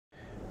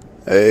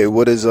Hey,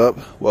 what is up?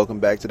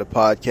 Welcome back to the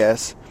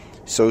podcast,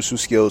 Social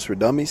Skills for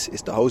Dummies.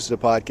 It's the host of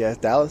the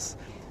podcast, Dallas.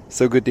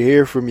 So good to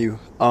hear from you.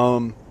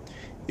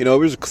 There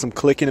was some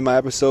clicking in my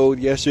episode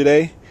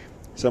yesterday,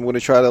 so I'm going to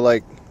try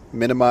to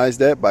minimize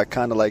that by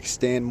kind of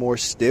staying more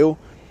still.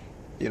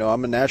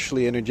 I'm a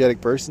naturally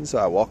energetic person, so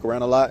I walk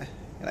around a lot,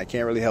 and I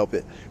can't really help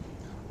it.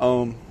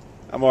 I'm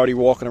already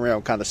walking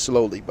around kind of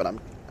slowly, but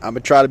I'm going to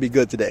try to be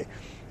good today.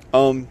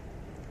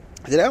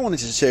 Today I wanted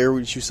to share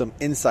with you some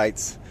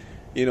insights,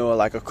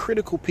 like a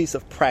critical piece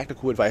of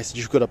practical advice that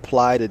you could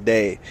apply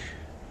today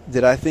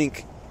that I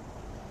think,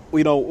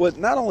 would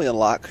not only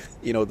unlock,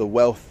 the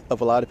wealth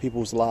of a lot of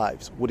people's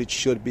lives, what it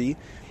should be,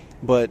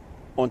 but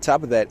on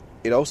top of that,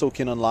 it also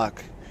can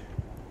unlock,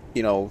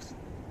 the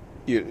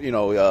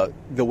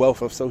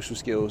wealth of social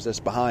skills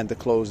that's behind the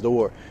closed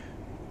door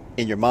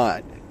in your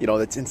mind,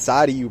 that's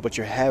inside of you, but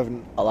you're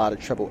having a lot of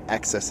trouble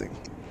accessing.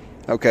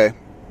 Okay.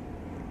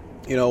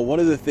 One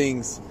of the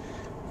things,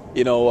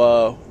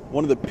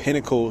 one of the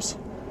pinnacles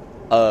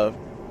of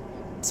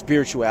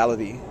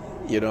spirituality,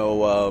 and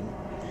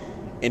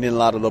in a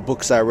lot of the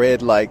books I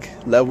read, like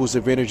Levels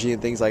of Energy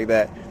and things like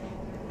that,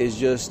 is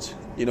just,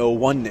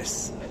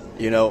 oneness,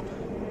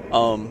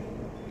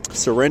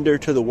 surrender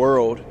to the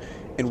world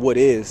and what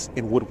is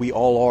and what we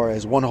all are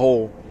as one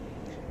whole,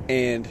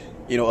 and,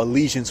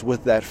 allegiance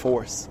with that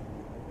force.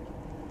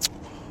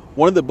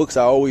 One of the books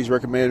I always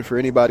recommend for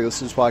anybody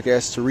listening to this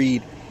podcast to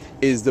read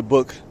is the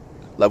book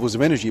Levels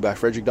of Energy by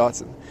Frederick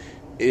Dodson.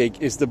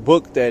 It's the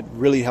book that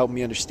really helped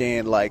me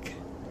understand, a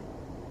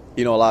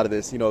lot of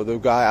this. The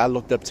guy I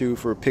looked up to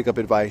for pickup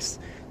advice,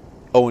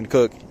 Owen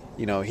Cook,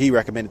 he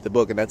recommended the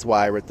book, and that's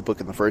why I read the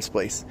book in the first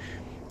place.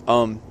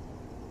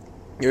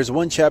 There's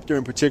one chapter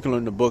in particular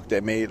in the book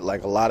that made,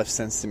 a lot of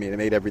sense to me. It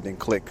made everything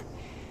click.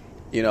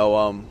 A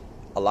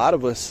lot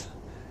of us,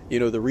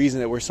 the reason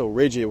that we're so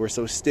rigid, we're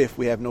so stiff,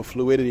 we have no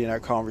fluidity in our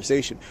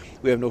conversation,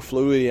 we have no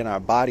fluidity in our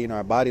body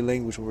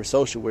language when we're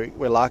social,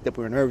 we're locked up,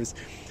 we're nervous,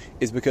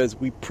 is because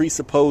we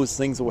presuppose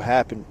things will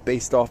happen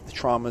based off the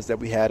traumas that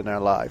we had in our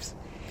lives.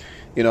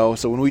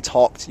 So when we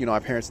talked, our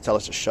parents would tell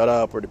us to shut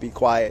up or to be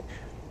quiet,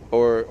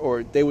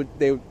 or they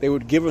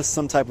would give us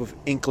some type of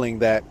inkling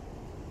that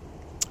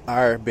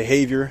our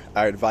behavior,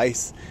 our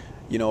advice,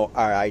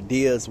 our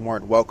ideas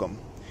weren't welcome.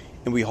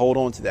 And we hold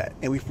on to that,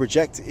 and we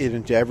project it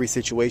into every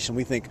situation.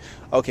 We think,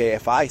 okay,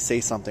 if I say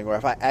something or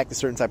if I act a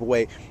certain type of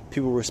way,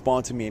 people will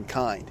respond to me in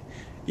kind,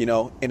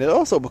 and it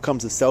also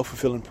becomes a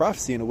self-fulfilling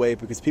prophecy in a way,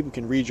 because people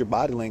can read your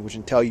body language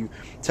and tell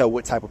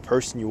what type of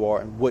person you are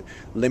and what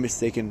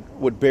limits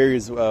what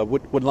barriers,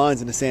 what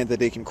lines in the sand that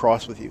they can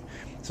cross with you.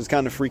 So it's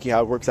kind of freaky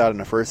how it works out in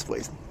the first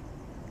place.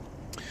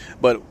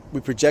 But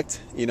we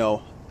project,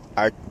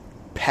 our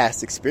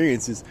past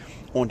experiences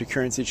onto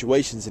current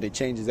situations, and it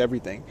changes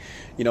everything.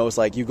 It's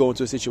like you go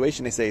into a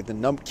situation, they say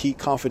the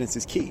confidence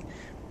is key,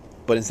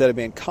 but instead of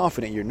being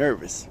confident, you're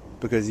nervous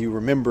because you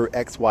remember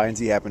X, Y, and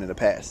Z happened in the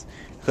past.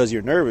 Because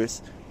you're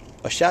nervous,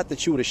 a shot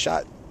that you would have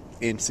shot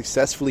and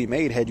successfully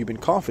made had you been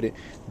confident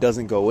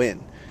doesn't go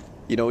in.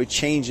 It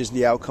changes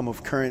the outcome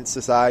of current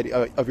society,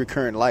 of your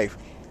current life,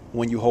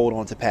 when you hold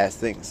on to past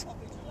things.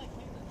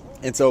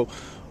 And so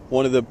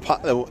one of the,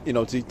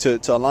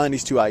 to align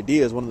these two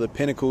ideas, one of the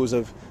pinnacles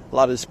of a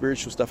lot of the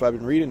spiritual stuff I've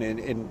been reading,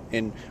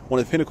 and one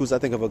of the pinnacles I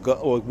think of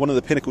one of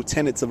the pinnacle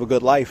tenets of a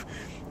good life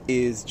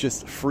is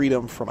just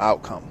freedom from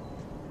outcome.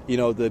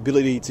 The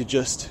ability to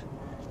just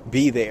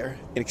be there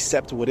and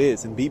accept what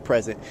is and be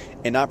present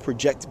and not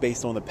project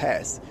based on the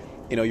past.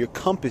 Your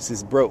compass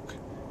is broke.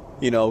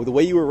 The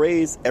way you were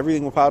raised,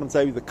 everything will probably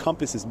tell you the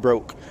compass is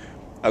broke.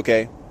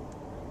 Okay?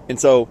 And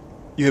so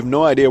you have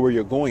no idea where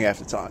you're going half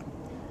the time.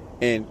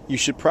 And you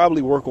should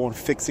probably work on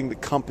fixing the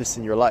compass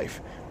in your life.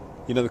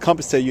 The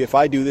compass tell you, if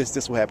I do this,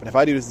 this will happen. If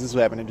I do this, this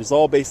will happen. And it's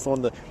all based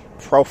on the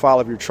profile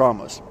of your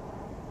traumas,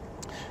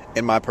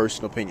 in my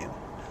personal opinion.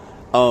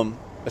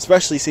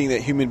 Especially seeing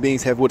that human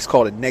beings have what's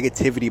called a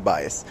negativity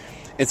bias.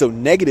 And so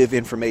negative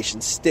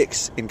information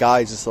sticks and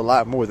guides us a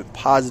lot more than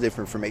positive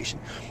information.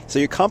 So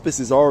your compass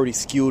is already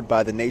skewed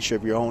by the nature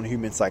of your own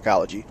human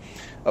psychology.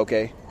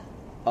 Okay?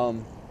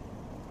 And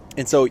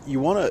so you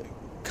want to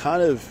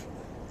kind of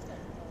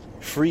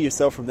free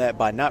yourself from that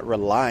by not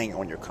relying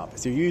on your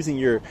compass. You're using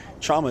your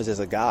traumas as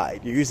a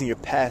guide. You're using your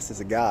past as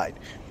a guide.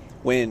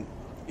 When,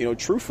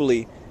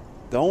 truthfully,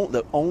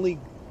 the only,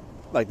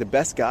 the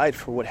best guide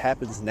for what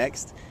happens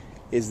next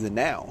is the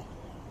now.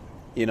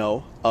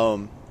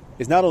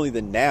 It's not only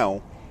the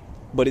now,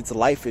 but it's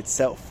life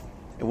itself.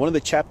 And one of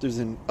the chapters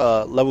in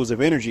Levels of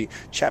Energy,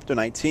 chapter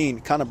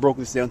 19, kind of broke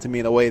this down to me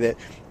in a way that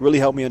really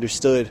helped me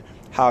understood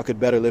how I could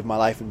better live my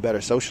life and better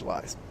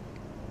socialize.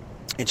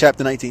 And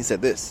chapter 19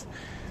 said this,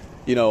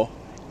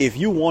 if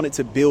you wanted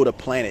to build a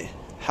planet,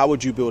 how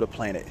would you build a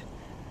planet?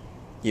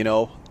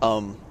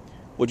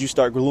 Would you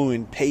start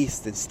gluing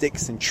paste and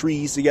sticks and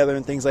trees together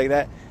and things like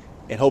that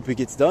and hope it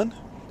gets done?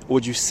 Or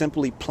would you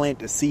simply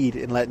plant a seed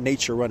and let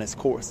nature run its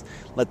course?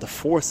 Let the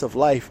force of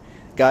life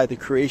guide the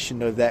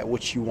creation of that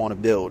which you want to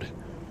build.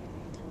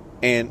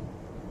 And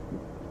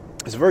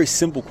It's a very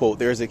simple quote.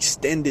 There's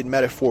extended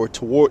metaphor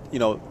toward,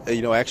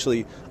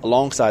 actually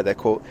alongside that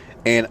quote.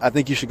 And I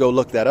think you should go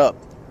look that up.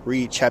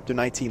 Read chapter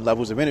 19,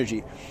 Levels of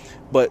Energy.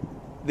 But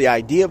the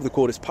idea of the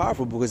quote is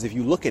powerful because if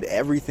you look at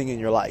everything in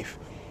your life,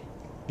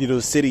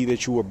 the city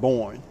that you were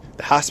born,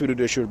 the hospital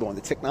that you were born,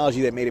 the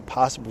technology that made it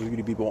possible for you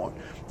to be born,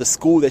 the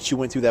school that you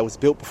went to that was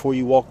built before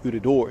you walked through the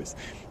doors,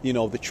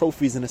 the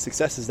trophies and the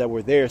successes that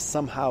were there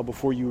somehow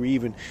before you were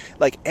even,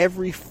 like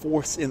every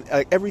force in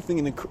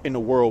everything in the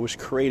world was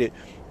created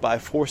by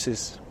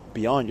forces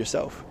beyond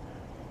yourself.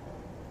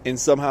 And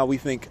somehow we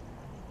think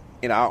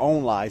in our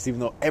own lives, even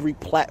though every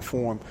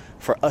platform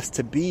for us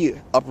to be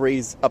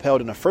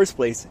upheld in the first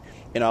place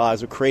in our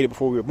lives were created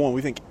before we were born,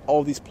 we think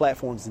all these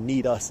platforms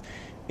need us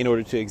in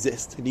order to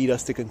exist, need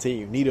us to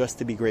continue, need us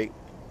to be great.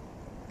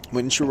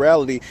 When in true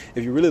reality,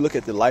 if you really look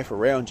at the life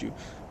around you,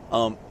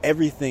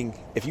 everything,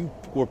 if you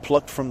were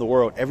plucked from the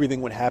world,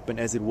 everything would happen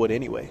as it would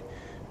anyway.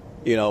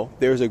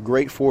 There's a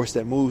great force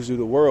that moves through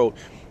the world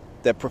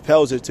that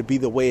propels it to be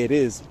the way it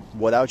is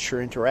without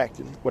your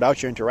interaction,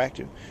 without your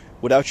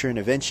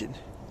intervention,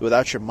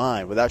 without your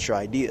mind, without your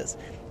ideas.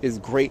 It's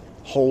great,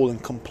 whole,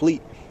 and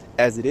complete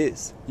as it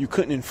is. You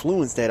couldn't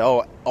influence that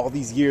all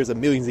these years,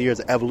 millions of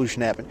years of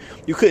evolution happened.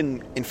 You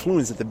couldn't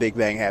influence that the Big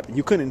Bang happened.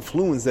 You couldn't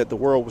influence that the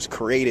world was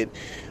created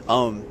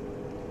in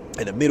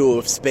the middle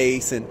of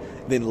space and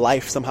then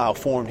life somehow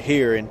formed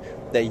here, and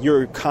that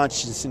you're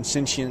conscious and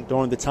sentient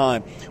during the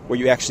time where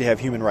you actually have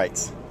human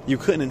rights. You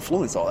couldn't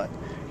influence all that.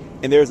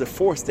 And there's a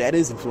force that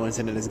is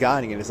influencing and is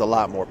guiding, and is a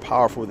lot more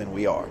powerful than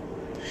we are.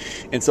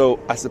 And so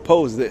I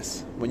suppose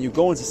this, when you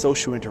go into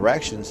social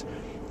interactions,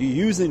 you're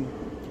using,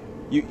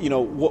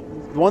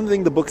 one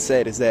thing the book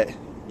said is that,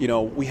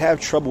 we have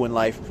trouble in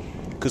life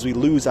because we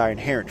lose our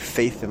inherent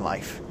faith in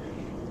life.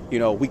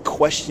 We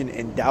question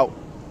and doubt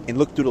and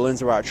look through the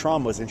lens of our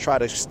traumas and try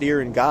to steer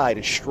and guide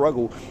and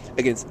struggle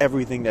against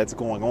everything that's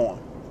going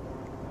on.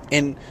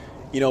 And,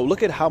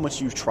 look at how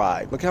much you've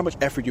tried. Look at how much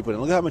effort you put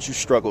in. Look at how much you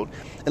struggled.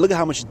 And look at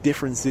how much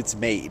difference it's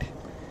made.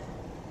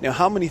 Now,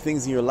 how many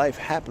things in your life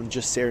happen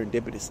just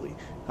serendipitously?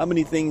 How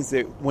many things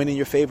that went in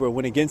your favor or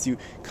went against you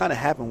kind of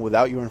happened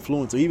without your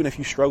influence? Or even if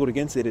you struggled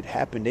against it, it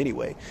happened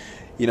anyway.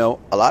 A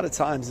lot of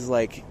times it's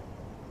like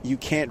you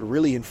can't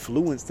really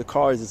influence the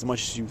cards as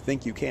much as you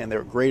think you can. There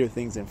are greater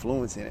things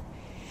influencing it.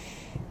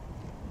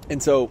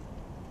 And so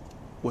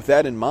with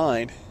that in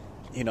mind,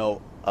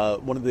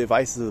 one of the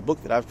advices of the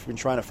book that I've been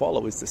trying to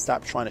follow is to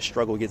stop trying to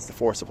struggle against the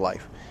force of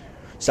life.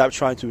 Stop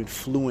trying to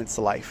influence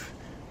life.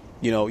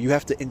 You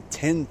have to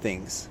intend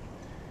things,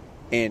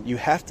 and you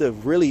have to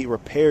really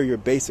repair your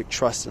basic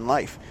trust in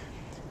life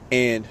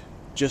and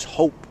just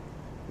hope,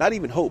 not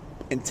even hope,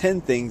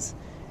 intend things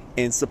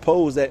and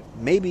suppose that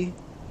maybe,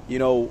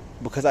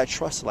 because I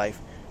trust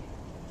life,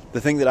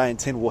 the thing that I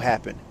intend will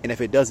happen. And if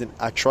it doesn't,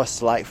 I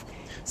trust life.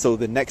 So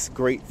the next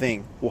great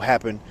thing will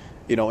happen,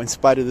 in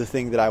spite of the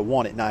thing that I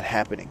wanted not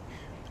happening,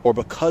 or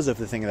because of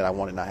the thing that I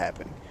wanted not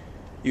happening.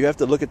 You have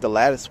to look at the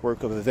lattice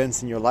work of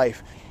events in your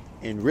life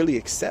and really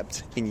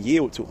accept and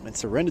yield to them and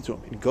surrender to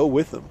them and go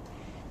with them.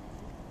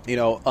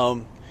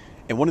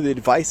 And one of the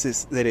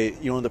advices that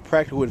the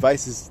practical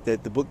advices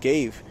that the book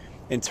gave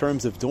in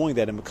terms of doing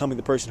that and becoming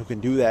the person who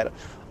can do that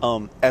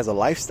as a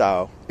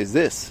lifestyle is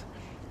this.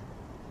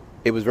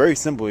 It was very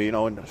simple.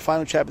 In the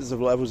final chapters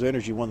of Levels of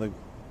Energy, one of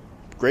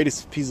the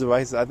greatest pieces of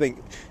advice I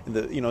think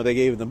they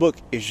gave in the book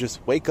is just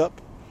wake up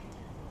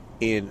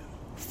and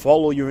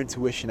follow your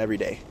intuition every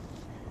day.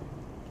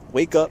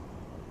 Wake up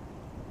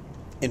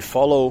and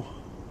follow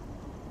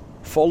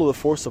the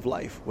force of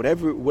life.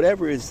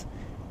 Whatever is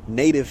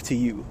native to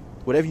you,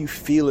 whatever you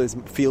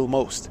feel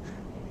most,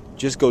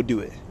 just go do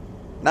it.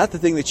 Not the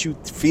thing that you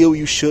feel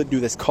you should do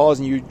that's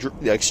causing you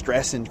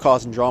stress and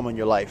causing drama in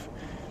your life.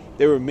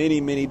 There were many,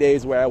 many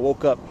days where I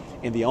woke up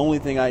and the only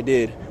thing I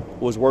did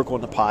was work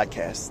on the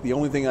podcast. The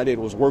only thing I did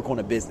was work on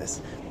a business.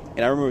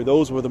 And I remember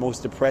those were the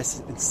most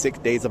depressed and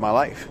sick days of my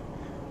life.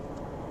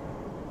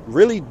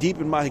 Really deep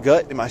in my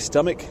gut, in my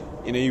stomach,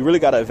 you really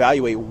got to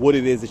evaluate what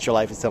it is that your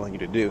life is telling you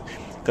to do,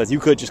 because you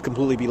could just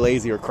completely be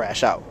lazy or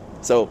crash out.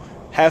 So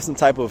have some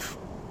type of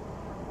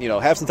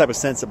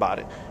sense about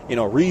it.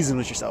 Reason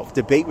with yourself,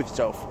 debate with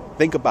yourself,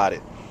 think about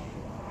it.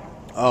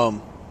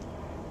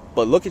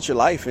 But look at your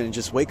life and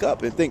just wake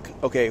up and think,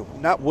 okay,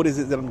 not what is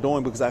it that I'm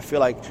doing because I feel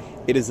like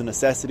it is a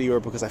necessity or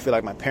because I feel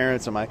like my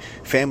parents or my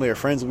family or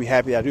friends will be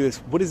happy that I do this.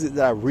 What is it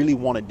that I really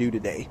want to do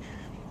today?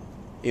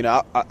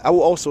 I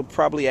will also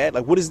probably add,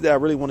 what is it that I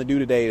really want to do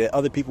today that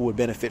other people would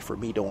benefit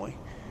from me doing?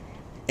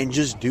 And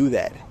just do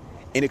that.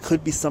 And it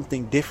could be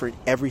something different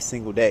every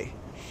single day.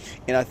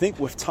 And I think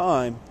with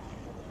time,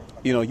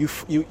 you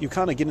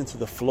kind of get into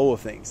the flow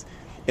of things.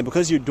 And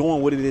because you're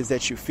doing what it is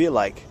that you feel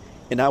like,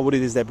 and not what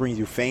it is that brings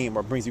you fame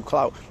or brings you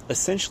clout,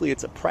 essentially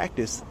it's a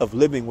practice of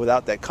living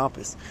without that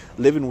compass,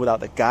 living without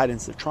the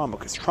guidance of trauma,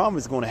 because trauma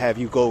is going to have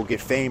you go get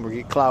fame or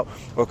get clout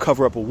or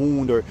cover up a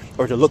wound or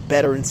to look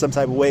better in some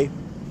type of way.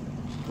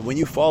 But when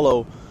you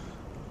follow,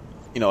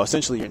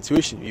 essentially your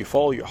intuition, you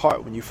follow your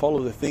heart, when you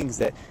follow the things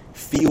that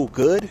feel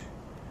good,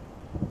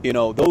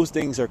 those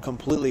things are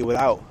completely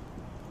without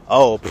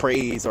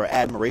praise or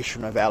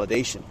admiration or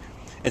validation.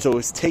 And so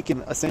it's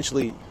taken,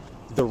 essentially,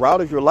 the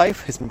route of your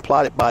life has been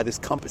plotted by this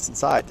compass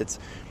inside that's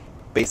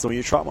based on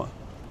your trauma.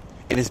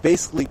 And it's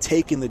basically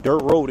taking the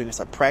dirt road, and it's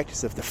a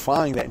practice of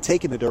defying that and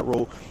taking the dirt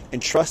road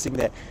and trusting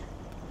that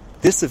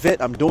this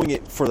event, I'm doing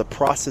it for the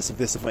process of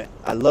this event.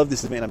 I love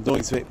this event. I'm doing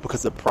this event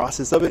because of the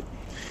process of it.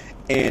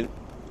 And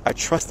I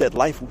trust that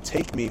life will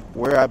take me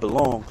where I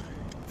belong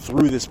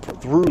through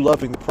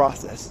loving the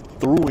process,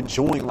 through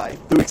enjoying life,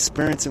 through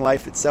experiencing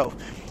life itself,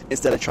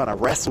 instead of trying to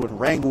wrestle and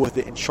wrangle with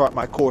it and chart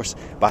my course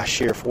by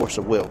sheer force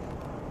of will.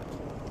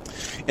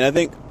 And I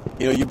think,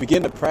 you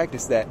begin to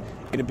practice that,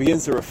 and it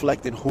begins to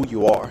reflect in who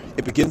you are.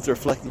 It begins to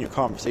reflect in your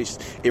conversations.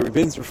 It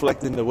begins to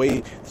reflect in the way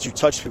that you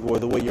touch people, or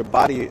the way your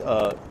body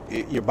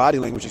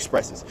language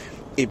expresses.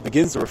 It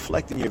begins to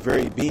reflect in your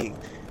very being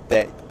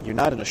that you're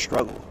not in a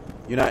struggle.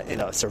 You're not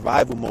in a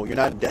survival mode. You're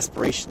not in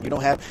desperation. You're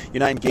not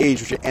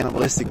engaged with your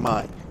animalistic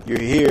mind.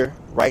 You're here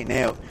right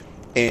now,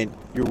 and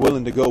you're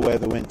willing to go where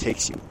the wind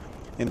takes you.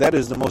 And that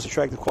is the most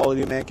attractive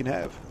quality a man can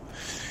have,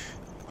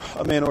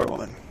 a man or a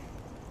woman.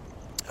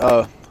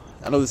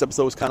 I know this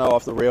episode was kind of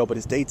off the rail, but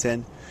it's day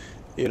 10.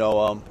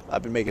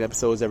 I've been making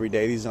episodes every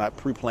day. These are not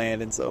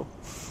pre-planned, and so,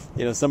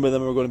 some of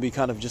them are going to be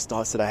kind of just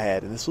thoughts that I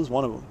had, and this was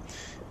one of them.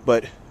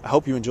 But I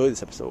hope you enjoyed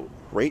this episode.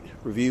 Rate,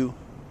 review,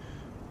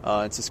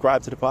 and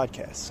subscribe to the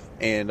podcast.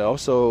 And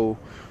also,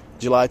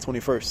 July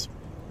 21st,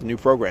 the new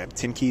program,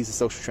 10 Keys to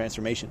Social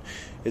Transformation,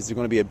 is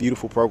going to be a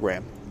beautiful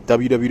program.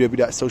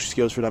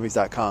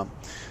 www.socialskillsfordummies.com.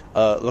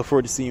 Look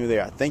forward to seeing you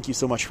there. Thank you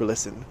so much for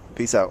listening.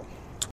 Peace out.